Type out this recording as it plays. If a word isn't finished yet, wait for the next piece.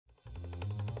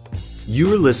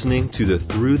You are listening to the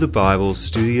Through the Bible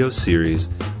studio series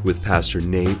with Pastor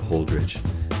Nate Holdridge.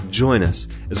 Join us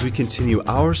as we continue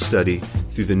our study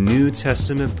through the New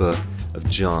Testament book of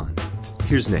John.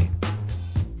 Here's Nate.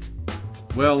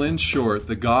 Well, in short,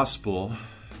 the gospel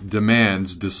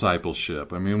demands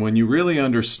discipleship. I mean, when you really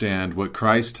understand what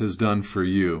Christ has done for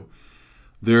you,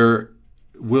 there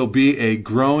will be a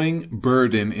growing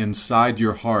burden inside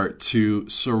your heart to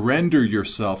surrender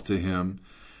yourself to Him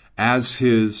as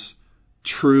His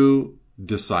true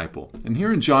disciple. And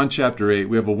here in John chapter 8,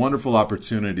 we have a wonderful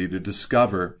opportunity to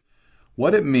discover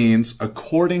what it means,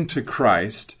 according to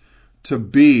Christ, to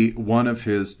be one of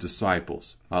His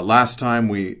disciples. Last time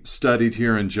we studied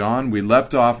here in John, we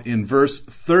left off in verse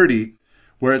 30,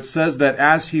 where it says that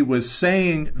as He was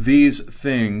saying these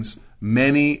things,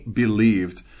 many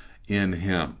believed in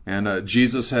Him. And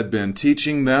Jesus had been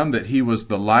teaching them that He was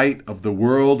the light of the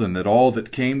world and that all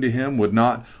that came to Him would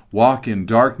not walk in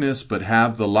darkness but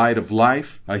have the light of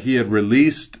life. He had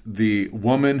released the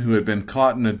woman who had been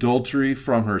caught in adultery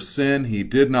from her sin. He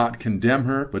did not condemn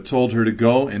her but told her to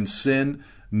go and sin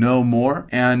no more.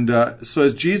 And so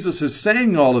as Jesus is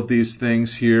saying all of these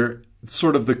things here,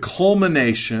 sort of the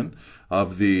culmination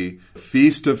of the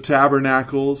Feast of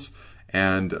Tabernacles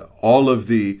and all of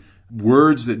the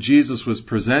words that Jesus was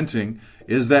presenting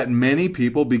is that many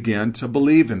people began to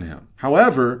believe in Him.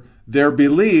 However, their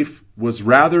belief was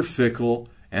rather fickle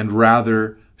and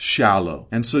rather shallow.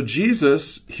 And so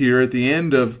Jesus, here at the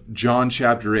end of John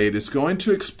chapter 8, is going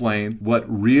to explain what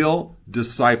real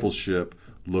discipleship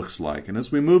looks like. And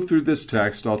as we move through this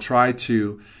text, I'll try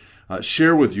to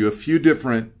share with you a few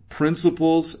different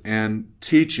principles and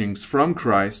teachings from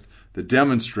Christ that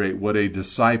demonstrate what a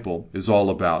disciple is all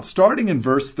about. Starting in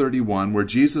verse 31, where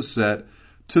Jesus said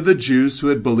to the Jews who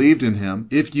had believed in Him,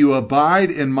 "If you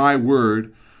abide in my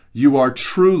word, you are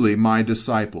truly my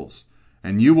disciples,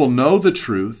 and you will know the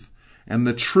truth, and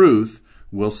the truth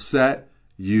will set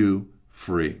you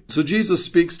free." So Jesus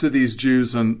speaks to these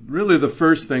Jews, and really the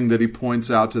first thing that He points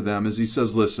out to them is He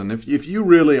says, listen, if you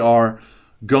really are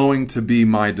going to be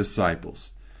my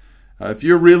disciples, if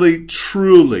you're really,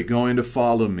 truly going to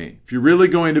follow me, if you're really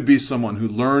going to be someone who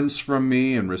learns from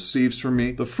me and receives from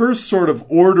me, the first sort of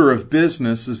order of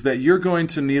business is that you're going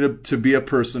to need to be a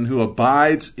person who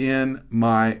abides in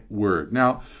my word.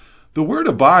 Now, the word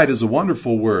abide is a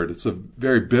wonderful word. It's a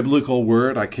very biblical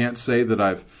word. I can't say that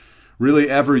I've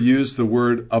really ever used the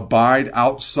word abide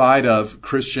outside of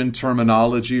Christian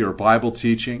terminology or Bible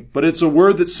teaching. But it's a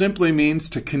word that simply means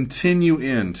to continue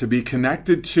in, to be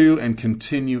connected to and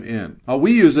continue in.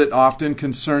 We use it often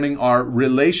concerning our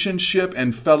relationship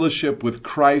and fellowship with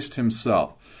Christ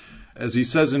Himself. As He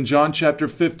says in John chapter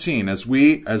 15, as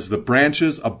the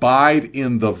branches abide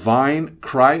in the vine,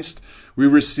 Christ, we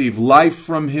receive life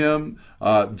from Him,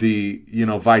 the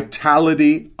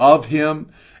vitality of Him,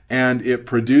 and it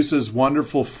produces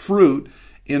wonderful fruit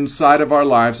inside of our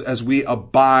lives as we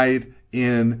abide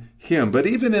in Him. But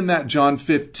even in that John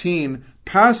 15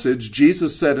 passage,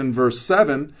 Jesus said in verse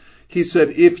 7, He said,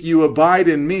 "If you abide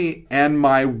in me and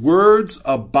my words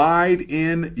abide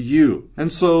in you."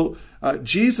 And so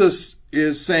Jesus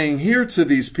is saying here to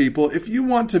these people, if you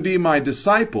want to be my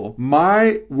disciple,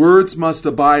 my words must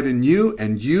abide in you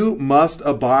and you must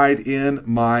abide in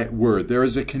my word. There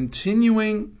is a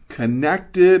continuing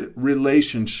connected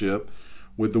relationship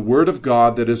with the Word of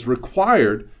God that is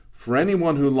required for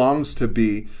anyone who longs to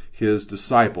be His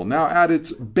disciple. Now, at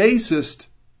its basest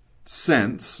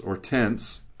sense or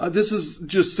tense, this is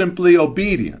just simply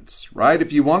obedience, right?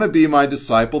 If you want to be my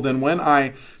disciple, then when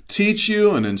I teach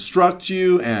you and instruct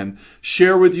you and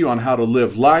share with you on how to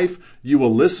live life, you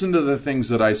will listen to the things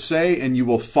that I say and you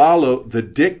will follow the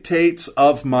dictates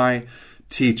of my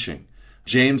teaching.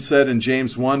 James said in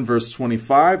James 1 verse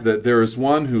 25 that there is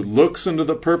one who looks into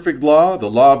the perfect law,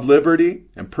 the law of liberty,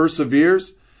 and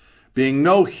perseveres, being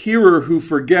no hearer who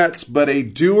forgets, but a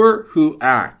doer who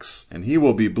acts, and he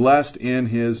will be blessed in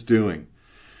his doing.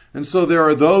 And so there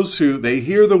are those who, they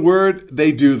hear the word,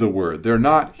 they do the word. They're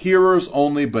not hearers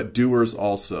only, but doers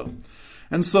also.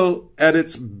 And so at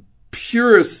its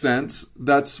purest sense,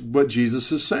 that's what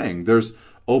Jesus is saying. There's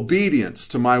obedience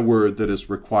to my word that is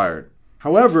required.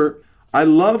 However, I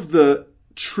love the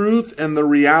truth and the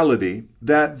reality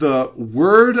that the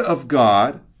Word of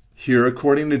God, here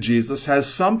according to Jesus,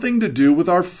 has something to do with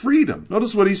our freedom.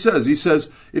 Notice what He says. He says,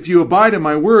 "If you abide in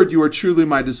my word, you are truly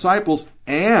my disciples,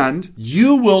 and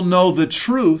you will know the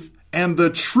truth, and the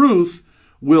truth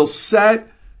will set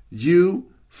you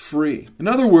free." In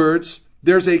other words,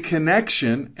 there's a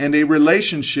connection and a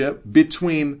relationship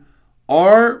between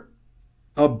our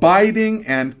abiding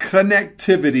and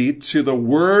connectivity to the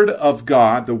Word of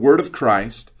God, the Word of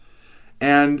Christ,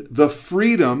 and the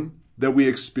freedom that we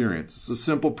experience. It's a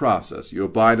simple process. You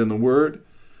abide in the Word.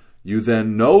 You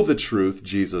then know the truth,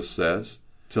 Jesus says.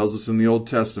 It tells us in the Old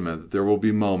Testament that there will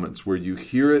be moments where you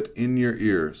hear it in your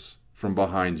ears from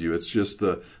behind you. It's just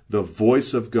the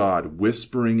voice of God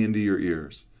whispering into your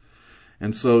ears.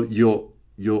 And so you'll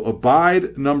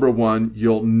abide, number one.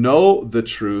 You'll know the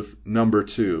truth, number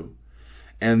two.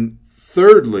 And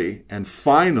thirdly, and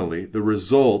finally, the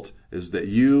result is that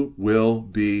you will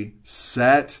be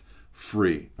set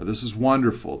free. Now, this is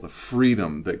wonderful, the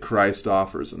freedom that Christ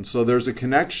offers. And so there's a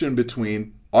connection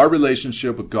between our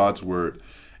relationship with God's Word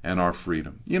and our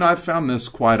freedom. I've found this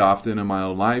quite often in my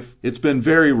own life. It's been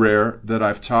very rare that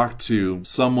I've talked to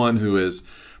someone who is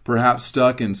perhaps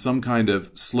stuck in some kind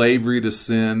of slavery to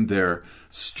sin. They're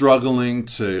struggling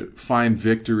to find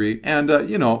victory. And,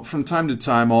 from time to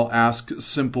time, I'll ask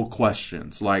simple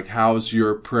questions like, how's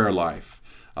your prayer life?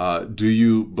 Do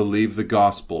you believe the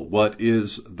gospel? What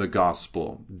is the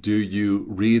gospel? Do you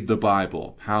read the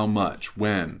Bible? How much?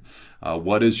 When?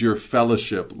 What is your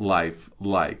fellowship life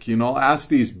like? I'll ask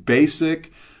these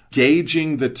basic,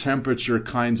 gauging the temperature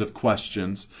kinds of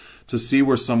questions to see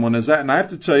where someone is at. And I have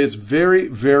to tell you, it's very,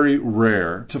 very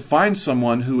rare to find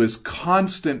someone who is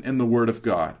constant in the Word of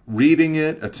God, reading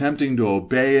it, attempting to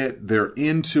obey it, they're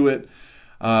into it,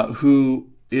 who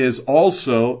is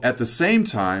also at the same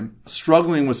time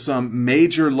struggling with some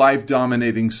major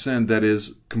life-dominating sin that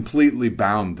is completely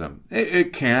bound them.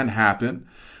 It can happen,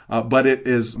 but it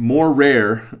is more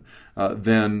rare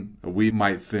than we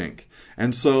might think.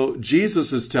 And so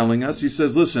Jesus is telling us, he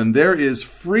says, listen, there is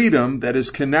freedom that is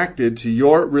connected to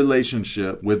your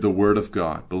relationship with the Word of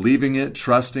God. Believing it,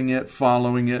 trusting it,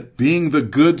 following it, being the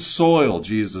good soil,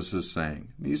 Jesus is saying.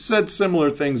 He said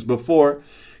similar things before.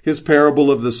 His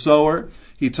parable of the sower,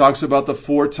 he talks about the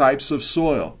 4 types of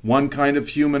soil. One kind of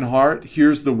human heart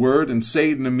hears the word, and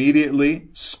Satan immediately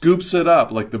scoops it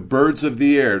up like the birds of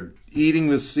the air, eating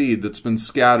the seed that's been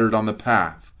scattered on the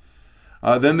path.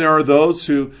 Then there are those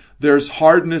who there's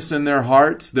hardness in their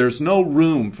hearts. There's no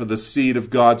room for the seed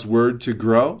of God's word to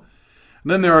grow.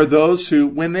 And then there are those who,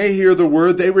 when they hear the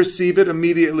word, they receive it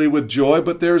immediately with joy,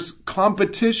 but there's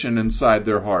competition inside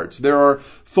their hearts. There are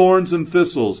thorns and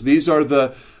thistles. These are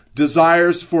the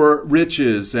desires for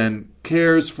riches and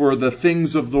cares for the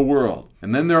things of the world.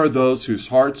 And then there are those whose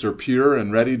hearts are pure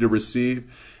and ready to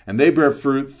receive, and they bear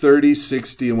fruit 30,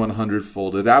 60, and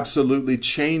 100-fold. It absolutely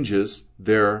changes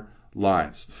their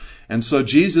lives. And so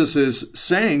Jesus is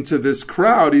saying to this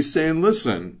crowd, he's saying,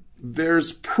 listen,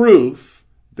 there's proof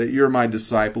that you're my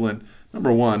disciple. And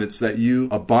number one, it's that you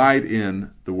abide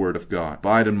in the Word of God.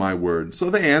 Abide in my word. And so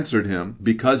they answered him,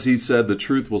 because he said the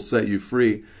truth will set you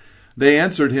free. They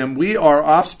answered him, we are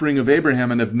offspring of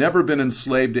Abraham and have never been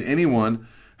enslaved to anyone.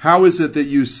 How is it that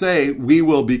you say we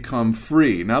will become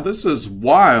free? Now, this is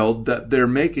wild that they're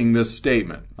making this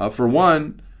statement. For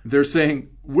one, they're saying,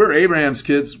 we're Abraham's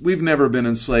kids. We've never been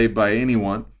enslaved by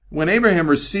anyone. When Abraham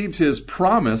received his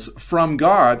promise from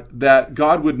God that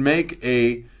God would make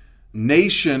a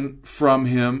nation from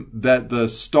him that the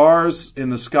stars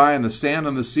in the sky and the sand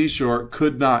on the seashore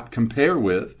could not compare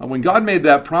with, when God made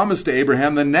that promise to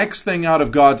Abraham, the next thing out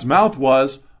of God's mouth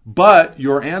was, but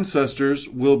your ancestors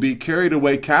will be carried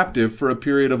away captive for a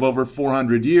period of over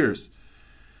 400 years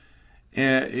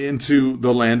into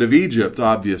the land of Egypt,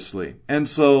 obviously. And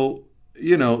so,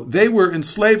 they were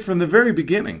enslaved from the very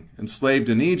beginning, enslaved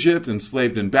in Egypt,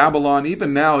 enslaved in Babylon.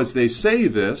 Even now, as they say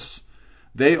this,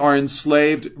 they are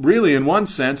enslaved, really, in one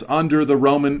sense, under the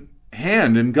Roman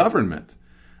hand in government.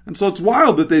 And so it's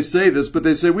wild that they say this, but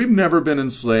they say, we've never been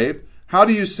enslaved. How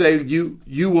do you say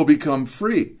you will become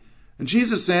free? And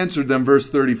Jesus answered them, verse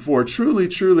 34, truly,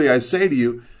 truly, I say to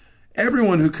you,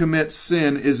 everyone who commits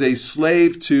sin is a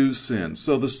slave to sin.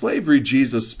 So the slavery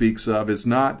Jesus speaks of is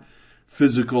not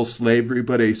physical slavery,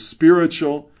 but a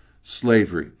spiritual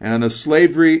slavery, and a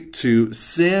slavery to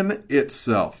sin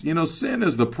itself. Sin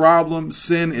is the problem.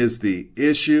 Sin is the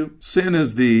issue. Sin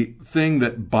is the thing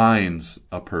that binds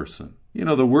a person.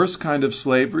 The worst kind of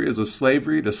slavery is a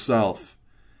slavery to self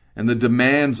and the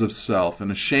demands of self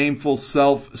and a shameful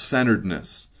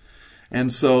self-centeredness.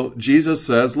 And so Jesus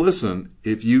says, listen,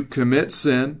 if you commit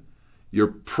sin, you're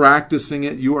practicing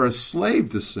it, you are a slave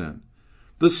to sin.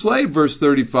 The slave, verse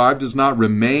 35, does not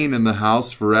remain in the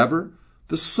house forever.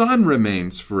 The Son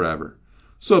remains forever.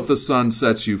 So if the Son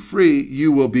sets you free,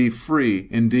 you will be free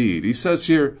indeed. He says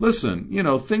here, listen,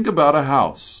 think about a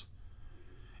house.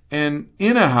 And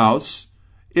in a house,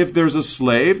 if there's a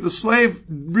slave, the slave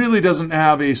really doesn't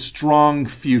have a strong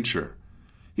future.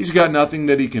 He's got nothing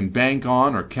that he can bank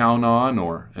on or count on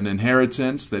or an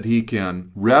inheritance that he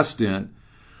can rest in.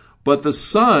 But the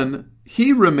Son,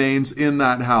 he remains in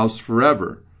that house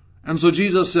forever. And so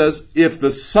Jesus says, if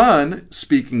the Son,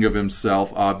 speaking of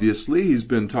himself, obviously, he's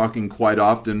been talking quite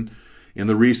often in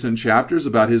the recent chapters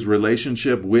about his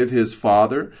relationship with his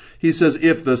Father. He says,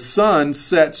 if the Son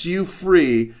sets you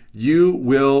free, you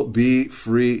will be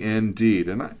free indeed.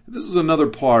 And this is another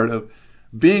part of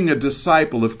being a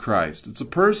disciple of Christ. It's a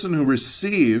person who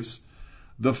receives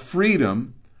the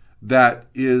freedom that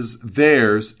is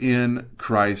theirs in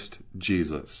Christ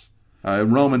Jesus.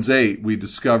 In Romans 8, we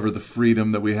discover the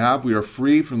freedom that we have. We are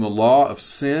free from the law of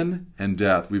sin and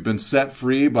death. We've been set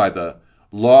free by the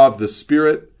law of the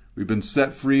Spirit. We've been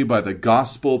set free by the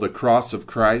gospel, the cross of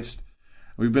Christ.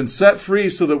 We've been set free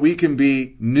so that we can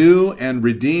be new and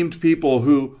redeemed people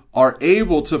who are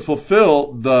able to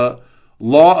fulfill the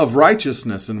law of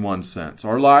righteousness in one sense.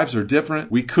 Our lives are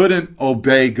different. We couldn't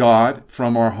obey God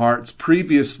from our hearts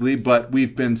previously, but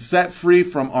we've been set free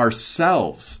from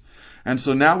ourselves. And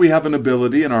so now we have an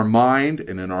ability in our mind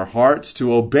and in our hearts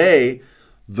to obey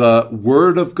the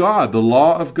Word of God, the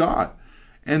law of God.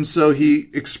 And so he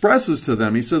expresses to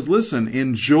them, he says, listen,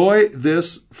 enjoy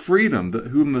this freedom.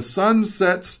 Whom the Son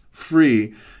sets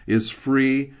free is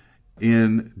free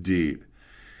indeed.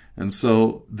 And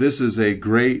so this is a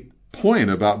great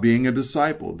point about being a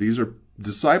disciple.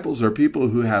 Disciples are people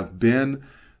who have been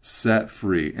set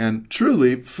free. And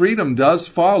truly, freedom does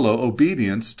follow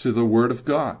obedience to the Word of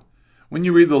God. When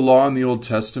you read the law in the Old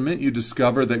Testament, you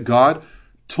discover that God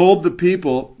told the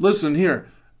people, listen here,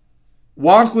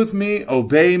 walk with me,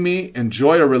 obey me,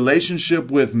 enjoy a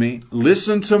relationship with me,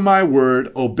 listen to my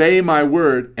word, obey my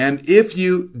word, and if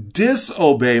you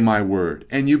disobey my word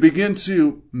and you begin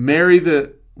to marry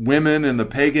the women in the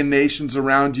pagan nations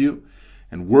around you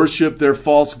and worship their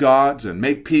false gods and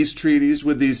make peace treaties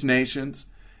with these nations,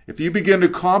 if you begin to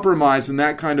compromise in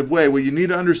that kind of way, what you need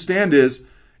to understand is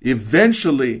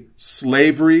eventually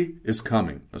slavery is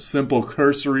coming. A simple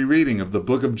cursory reading of the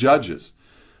book of Judges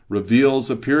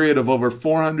reveals a period of over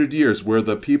 400 years where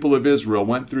the people of Israel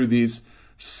went through these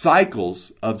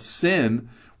cycles of sin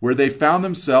where they found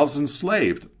themselves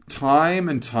enslaved time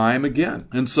and time again.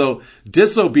 And so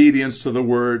disobedience to the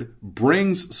word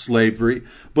brings slavery,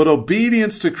 but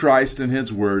obedience to Christ and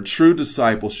his word, true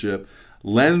discipleship,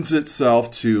 lends itself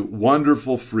to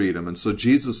wonderful freedom. And so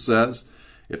Jesus says,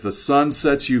 if the Son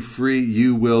sets you free,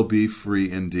 you will be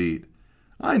free indeed.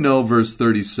 I know, verse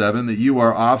 37, that you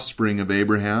are offspring of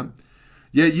Abraham,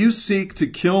 yet you seek to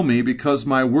kill me because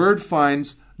my word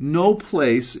finds no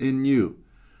place in you.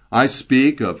 I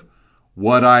speak of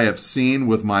what I have seen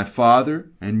with my father,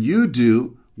 and you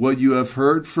do what you have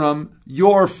heard from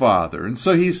your father. And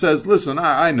so he says, listen,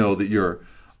 I know that you're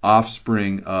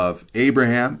offspring of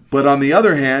Abraham, but on the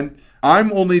other hand,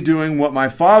 I'm only doing what my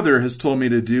father has told me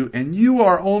to do, and you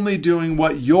are only doing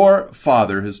what your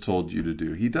father has told you to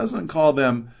do. He doesn't call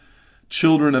them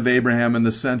children of Abraham in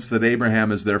the sense that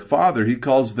Abraham is their father. He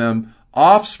calls them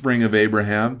offspring of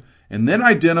Abraham, and then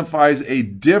identifies a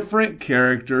different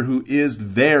character who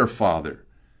is their father.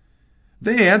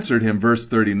 They answered him, verse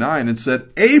 39, and said,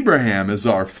 Abraham is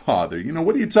our father.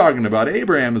 What are you talking about?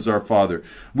 Abraham is our father.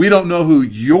 We don't know who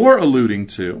you're alluding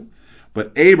to,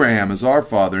 but Abraham is our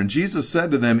father. And Jesus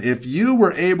said to them, if you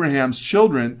were Abraham's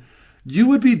children, you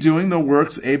would be doing the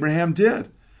works Abraham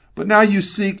did. But now you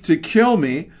seek to kill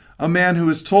me, a man who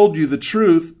has told you the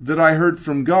truth that I heard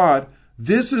from God.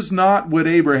 This is not what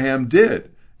Abraham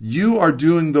did. You are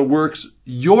doing the works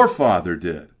your father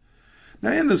did.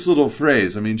 Now in this little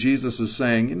phrase, Jesus is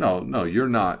saying, no, you're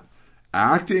not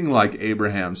acting like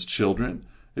Abraham's children.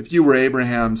 If you were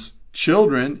Abraham's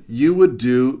children, you would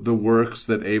do the works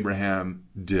that Abraham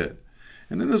did.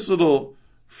 And in this little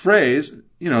phrase,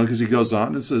 because he goes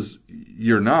on and says,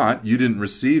 you're not, you didn't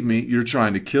receive me, you're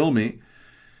trying to kill me.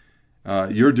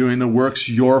 You're doing the works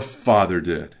your father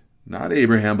did. Not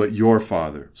Abraham, but your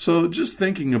father. So just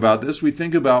thinking about this, we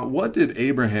think about what did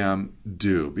Abraham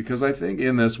do? Because I think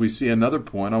in this we see another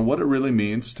point on what it really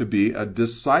means to be a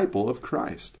disciple of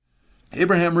Christ.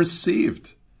 Abraham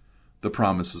received the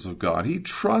promises of God. He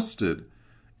trusted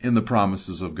in the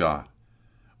promises of God.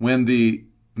 When the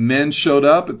men showed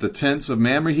up at the tents of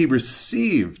Mamre, he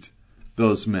received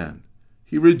those men.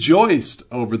 He rejoiced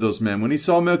over those men. When he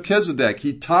saw Melchizedek,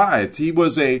 he tithed. He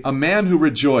was a man who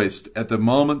rejoiced at the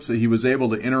moments that he was able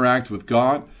to interact with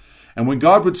God. And when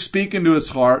God would speak into his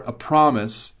heart a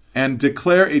promise and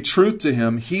declare a truth to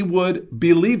him, he would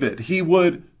believe it. He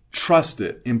would trust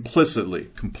it implicitly,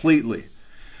 completely.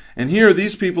 And here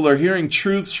these people are hearing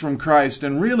truths from Christ,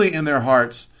 and really in their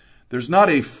hearts, there's not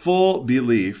a full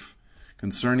belief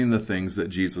concerning the things that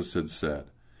Jesus had said.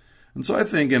 And so I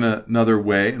think in another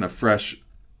way, in a fresh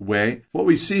way, what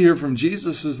we see here from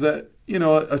Jesus is that,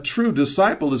 a true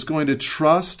disciple is going to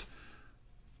trust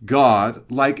God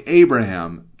like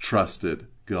Abraham trusted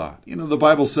God. The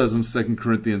Bible says in 2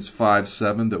 Corinthians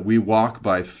 5:7 that we walk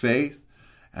by faith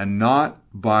and not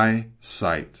by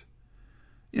sight.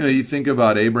 You think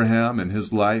about Abraham and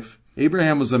his life.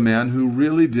 Abraham was a man who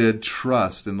really did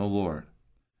trust in the Lord.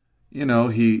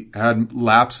 He had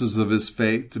lapses of his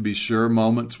faith, to be sure,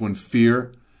 moments when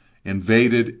fear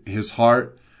invaded his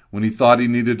heart, when he thought he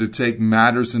needed to take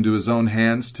matters into his own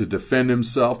hands to defend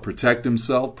himself, protect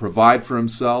himself, provide for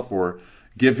himself, or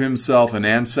give himself an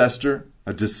ancestor,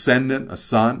 a descendant, a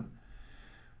son.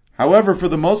 However, for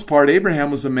the most part, Abraham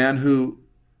was a man who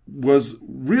was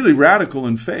really radical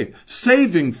in faith,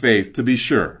 saving faith, to be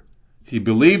sure. He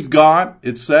believed God,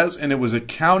 it says, and it was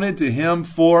accounted to him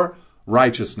for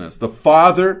righteousness, the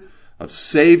father of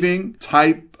saving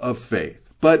type of faith.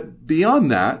 But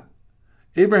beyond that,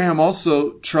 Abraham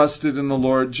also trusted in the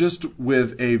Lord just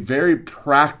with a very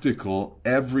practical,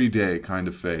 everyday kind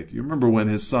of faith. You remember when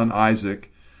his son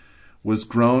Isaac was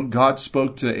grown, God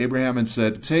spoke to Abraham and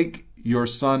said, "Take your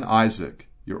son Isaac,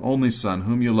 your only son,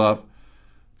 whom you love,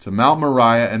 to Mount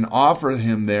Moriah and offer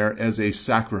him there as a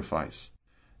sacrifice."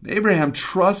 And Abraham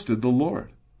trusted the Lord.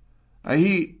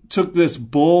 He took this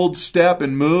bold step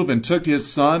and move and took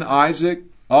his son Isaac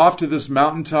off to this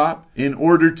mountaintop in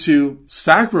order to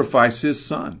sacrifice his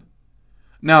son.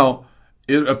 Now,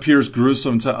 it appears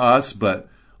gruesome to us, but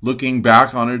looking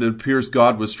back on it, it appears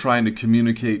God was trying to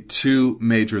communicate two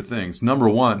major things. Number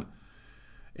one,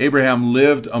 Abraham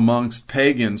lived amongst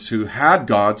pagans who had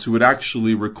gods who would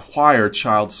actually require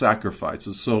child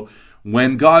sacrifices. So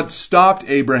when God stopped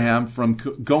Abraham from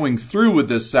going through with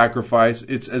this sacrifice,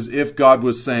 it's as if God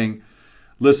was saying,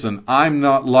 "Listen, I'm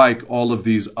not like all of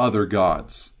these other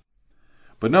gods."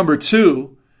 But number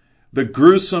two, the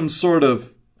gruesome sort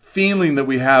of feeling that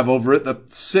we have over it, the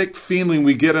sick feeling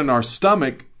we get in our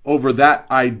stomach over that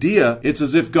idea, it's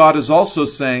as if God is also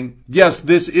saying, "Yes,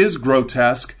 this is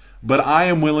grotesque, but I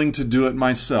am willing to do it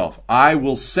myself. I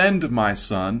will send my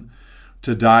son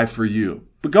to die for you."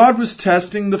 But God was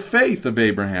testing the faith of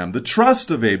Abraham, the trust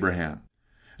of Abraham.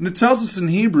 And it tells us in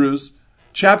Hebrews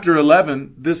chapter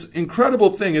 11, this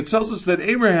incredible thing. It tells us that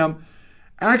Abraham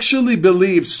actually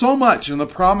believed so much in the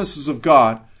promises of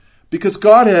God because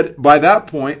God had, by that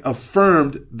point,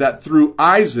 affirmed that through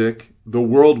Isaac, the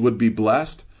world would be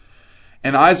blessed.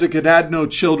 And Isaac had had no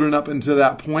children up until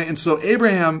that point. And so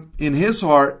Abraham, in his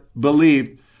heart,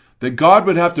 believed that God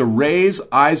would have to raise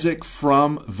Isaac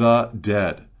from the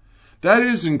dead. That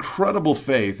is incredible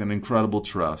faith and incredible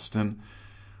trust. And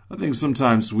I think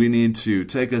sometimes we need to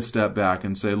take a step back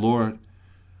and say, "Lord,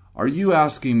 are you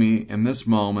asking me in this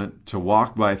moment to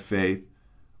walk by faith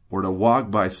or to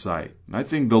walk by sight?" And I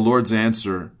think the Lord's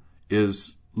answer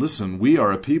is, listen, we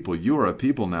are a people, you are a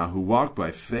people now who walk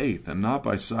by faith and not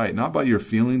by sight, not by your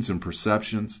feelings and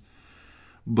perceptions,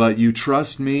 but you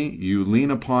trust me, you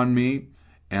lean upon me,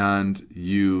 and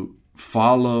you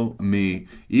follow me,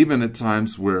 even at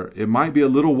times where it might be a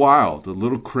little wild, a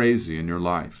little crazy in your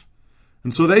life.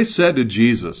 And so they said to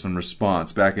Jesus in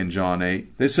response, back in John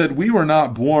 8, they said, "We were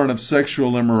not born of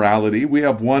sexual immorality. We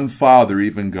have one Father,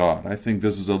 even God." I think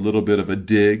this is a little bit of a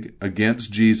dig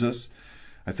against Jesus.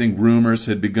 I think rumors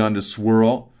had begun to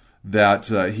swirl that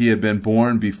he had been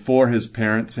born before his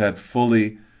parents had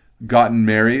fully gotten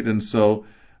married. And so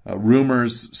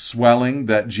rumors swelling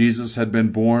that Jesus had been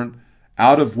born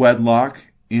out of wedlock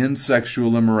in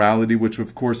sexual immorality, which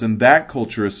of course in that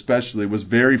culture especially was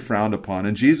very frowned upon.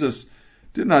 And Jesus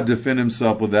did not defend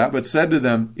himself with that, but said to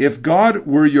them, "If God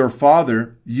were your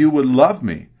Father, you would love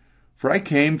me, for I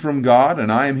came from God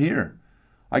and I am here.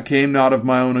 I came not of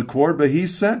my own accord, but he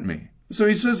sent me." So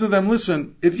he says to them,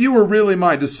 listen, if you were really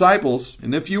my disciples,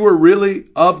 and if you were really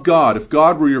of God, if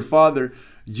God were your Father,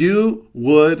 you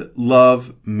would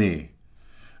love me.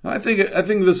 And I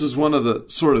think this is one of the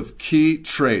sort of key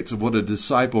traits of what a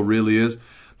disciple really is.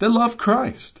 They love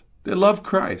Christ. They love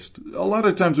Christ. A lot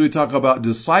of times we talk about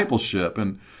discipleship,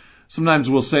 and sometimes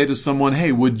we'll say to someone,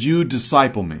 "Hey, would you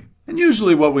disciple me?" And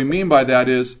usually what we mean by that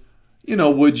is,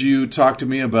 would you talk to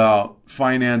me about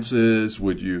finances?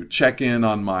 Would you check in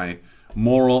on my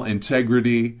moral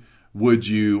integrity? Would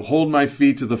you hold my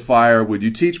feet to the fire? Would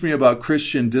you teach me about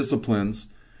Christian disciplines?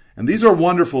 And these are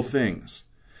wonderful things.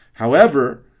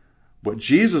 However, what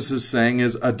Jesus is saying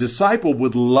is a disciple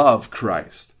would love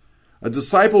Christ. A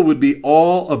disciple would be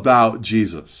all about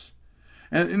Jesus.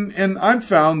 And I've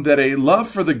found that a love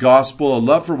for the gospel, a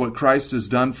love for what Christ has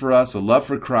done for us, a love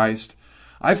for Christ,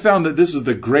 I found that this is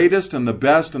the greatest and the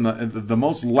best and the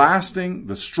most lasting,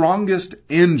 the strongest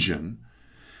engine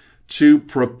to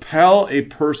propel a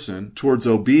person towards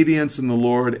obedience in the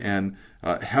Lord and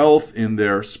health in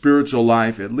their spiritual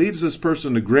life. It leads this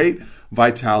person to great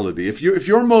vitality. If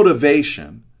your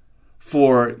motivation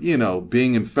for,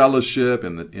 being in fellowship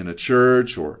in a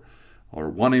church or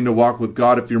wanting to walk with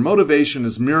God, if your motivation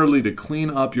is merely to clean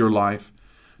up your life,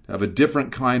 to have a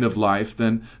different kind of life,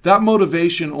 then that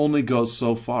motivation only goes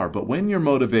so far. But when your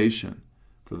motivation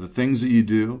for the things that you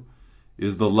do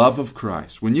is the love of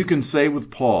Christ, when you can say with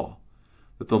Paul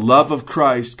that the love of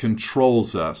Christ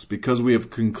controls us because we have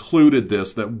concluded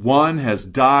this, that one has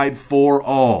died for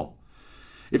all.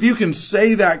 If you can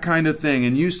say that kind of thing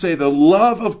and you say the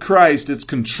love of Christ is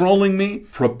controlling me,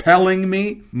 propelling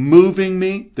me, moving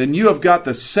me, then you have got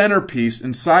the centerpiece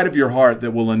inside of your heart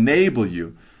that will enable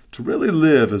you to really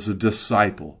live as a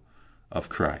disciple of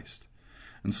Christ.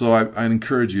 And so I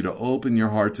encourage you to open your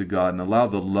heart to God and allow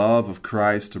the love of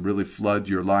Christ to really flood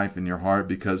your life and your heart,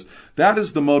 because that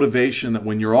is the motivation that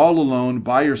when you're all alone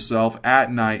by yourself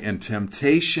at night and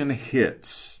temptation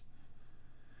hits,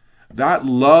 that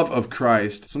love of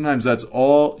Christ, sometimes that's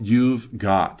all you've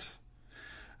got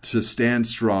to stand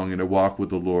strong and to walk with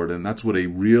the Lord. And that's what a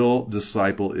real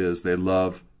disciple is. They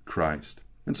love Christ.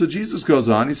 And so Jesus goes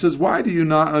on, he says, "Why do you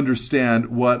not understand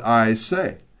what I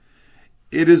say?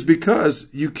 It is because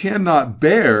you cannot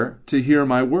bear to hear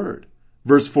my word."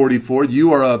 Verse 44,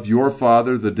 "You are of your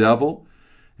father, the devil,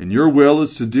 and your will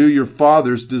is to do your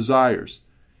father's desires.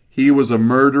 He was a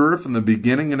murderer from the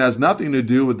beginning and has nothing to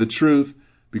do with the truth,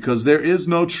 because there is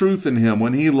no truth in him.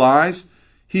 When he lies,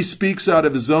 he speaks out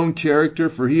of his own character,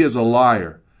 for he is a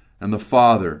liar and the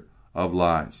father of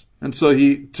lies." And so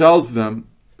he tells them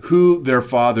who their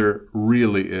father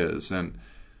really is. And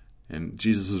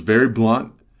Jesus is very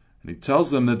blunt. And he tells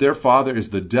them that their father is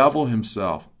the devil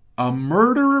himself. A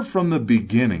murderer from the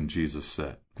beginning, Jesus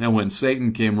said. Now, when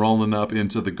Satan came rolling up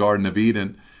into the Garden of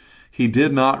Eden, he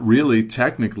did not really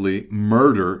technically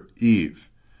murder Eve.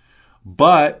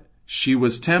 But she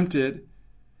was tempted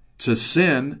to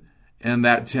sin, and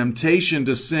that temptation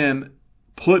to sin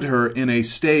put her in a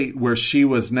state where she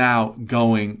was now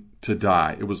going to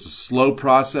die. It was a slow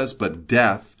process, but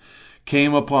death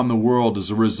came upon the world as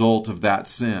a result of that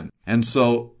sin. And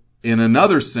so, in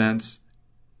another sense,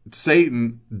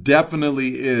 Satan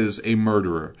definitely is a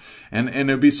murderer. And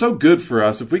it'd be so good for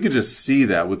us if we could just see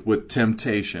that with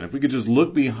temptation. If we could just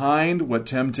look behind what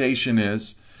temptation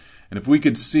is, and if we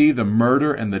could see the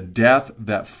murder and the death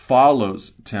that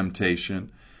follows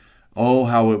temptation, oh,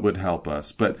 how it would help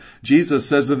us. But Jesus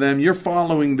says to them, "You're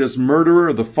following this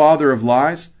murderer, the father of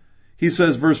lies." He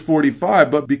says, verse 45,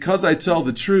 "But because I tell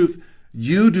the truth,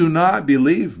 you do not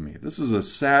believe me." This is a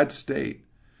sad state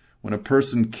when a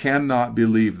person cannot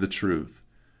believe the truth.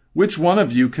 "Which one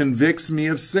of you convicts me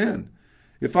of sin?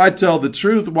 If I tell the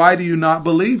truth, why do you not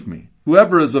believe me?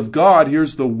 Whoever is of God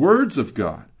hears the words of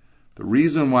God. The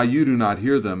reason why you do not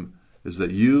hear them is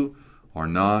that you are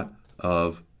not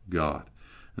of God."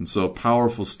 And so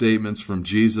powerful statements from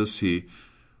Jesus. He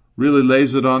really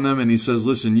lays it on them and he says,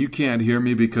 listen, you can't hear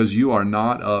me because you are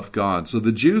not of God. So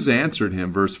the Jews answered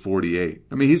him, verse 48.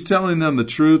 I mean, he's telling them the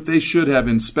truth. They should have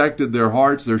inspected their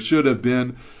hearts. There should have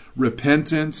been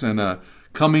repentance and a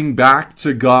coming back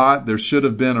to God. There should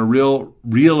have been a real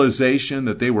realization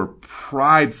that they were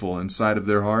prideful inside of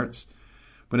their hearts.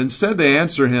 But instead they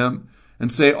answer him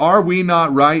and say, "Are we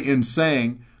not right in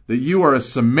saying that you are a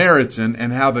Samaritan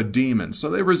and have a demon?" So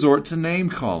they resort to name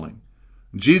calling.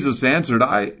 Jesus answered,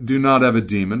 "I do not have a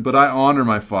demon, but I honor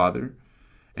my Father,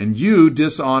 and you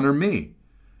dishonor me.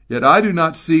 Yet I do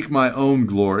not seek my own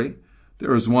glory.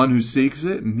 There is one who seeks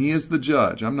it, and he is the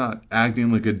judge. I'm not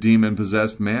acting like a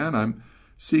demon-possessed man. I'm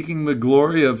seeking the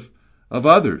glory of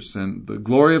others and the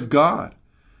glory of God.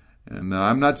 And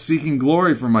I'm not seeking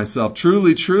glory for myself.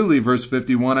 Truly, truly," verse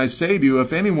 51, "I say to you,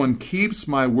 if anyone keeps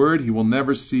my word, he will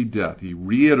never see death." He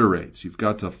reiterates, you've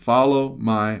got to follow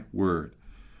my word.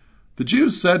 The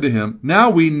Jews said to him, "Now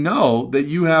we know that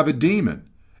you have a demon.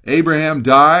 Abraham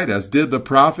died, as did the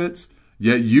prophets.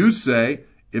 Yet you say,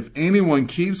 if anyone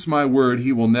keeps my word,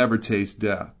 he will never taste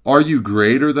death. Are you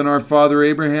greater than our father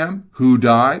Abraham, who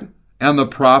died? And the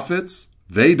prophets,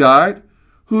 they died?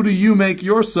 Who do you make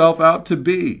yourself out to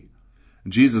be?"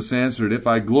 Jesus answered, "If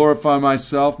I glorify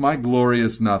myself, my glory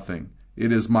is nothing.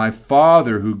 It is my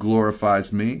Father who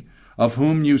glorifies me, of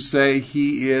whom you say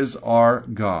he is our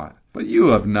God. But you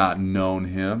have not known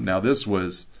him." Now this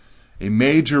was a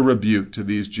major rebuke to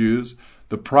these Jews.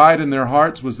 The pride in their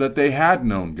hearts was that they had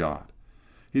known God.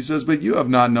 He says, "But you have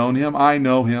not known him. I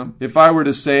know him. If I were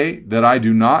to say that I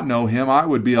do not know him, I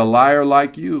would be a liar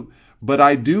like you. But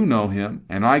I do know him,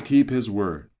 and I keep his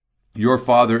word. Your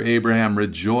father Abraham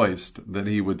rejoiced that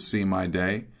he would see my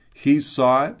day. He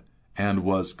saw it and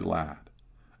was glad."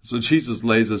 So Jesus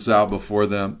lays this out before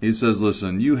them. He says,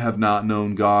 listen, you have not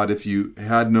known God. If you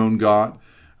had known God,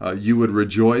 you would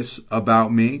rejoice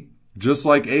about me, just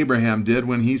like Abraham did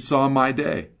when he saw my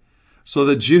day. So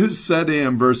the Jews said to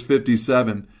him, verse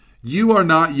 57, you are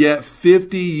not yet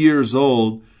 50 years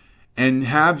old, and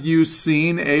have you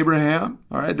seen Abraham?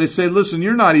 All right, they say, listen,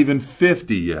 you're not even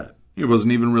 50 yet. He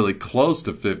wasn't even really close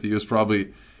to 50. He was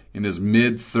probably in his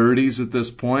mid-30s at this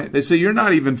point. They say, you're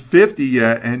not even 50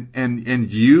 yet,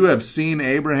 and you have seen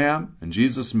Abraham? And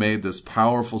Jesus made this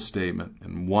powerful statement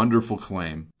and wonderful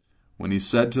claim when he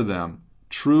said to them,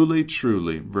 truly,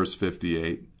 truly, verse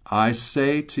 58, I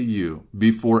say to you,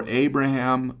 before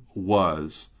Abraham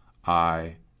was,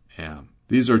 I am.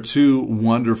 These are two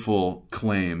wonderful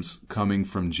claims coming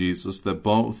from Jesus that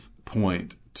both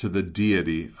point to the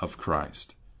deity of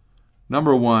Christ.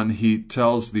 Number one, he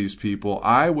tells these people,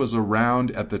 I was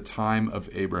around at the time of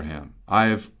Abraham. I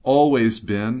have always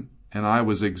been, and I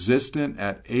was existent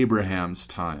at Abraham's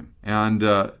time. And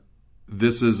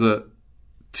this is a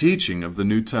teaching of the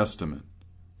New Testament,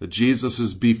 that Jesus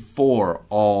is before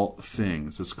all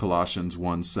things, as Colossians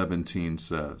 1:17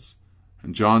 says.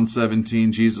 In John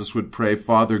 17, Jesus would pray,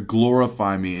 Father,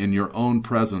 glorify me in your own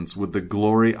presence with the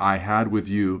glory I had with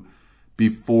you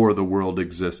before the world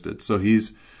existed. So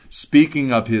he's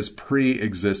speaking of his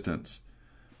pre-existence.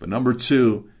 But number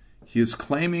two, he is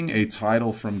claiming a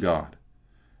title from God,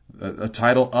 a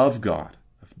title of God,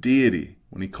 of deity,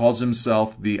 when he calls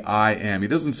himself the I am. He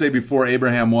doesn't say before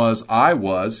Abraham was, I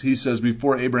was. He says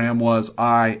before Abraham was,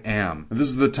 I am. And this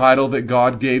is the title that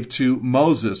God gave to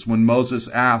Moses when Moses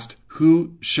asked,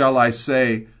 who shall I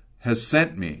say has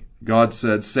sent me? God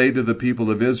said, say to the people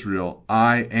of Israel,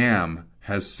 I am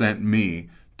has sent me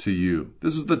to you.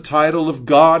 This is the title of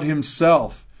God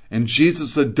himself, and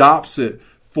Jesus adopts it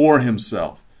for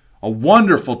himself. A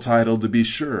wonderful title, to be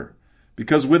sure,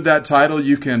 because with that title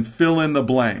you can fill in the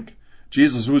blank.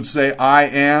 Jesus would say, I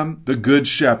am the good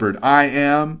shepherd. I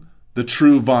am the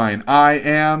true vine. I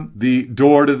am the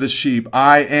door to the sheep.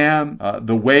 I am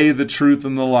the way, the truth,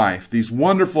 and the life. These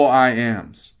wonderful I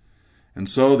ams. And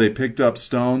so they picked up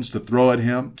stones to throw at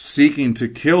him, seeking to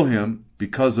kill him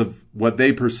because of what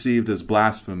they perceived as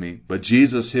blasphemy. But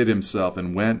Jesus hid himself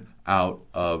and went out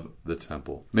of the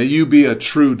temple. May you be a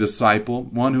true disciple,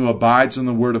 one who abides in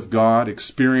the Word of God,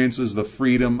 experiences the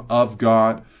freedom of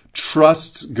God,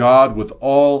 trusts God with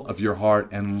all of your heart,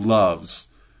 and loves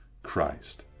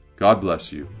Christ. God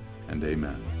bless you, and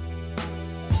amen.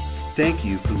 Thank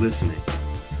you for listening.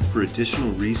 For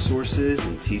additional resources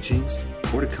and teachings,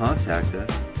 or to contact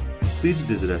us, please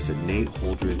visit us at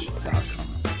nateholdridge.com.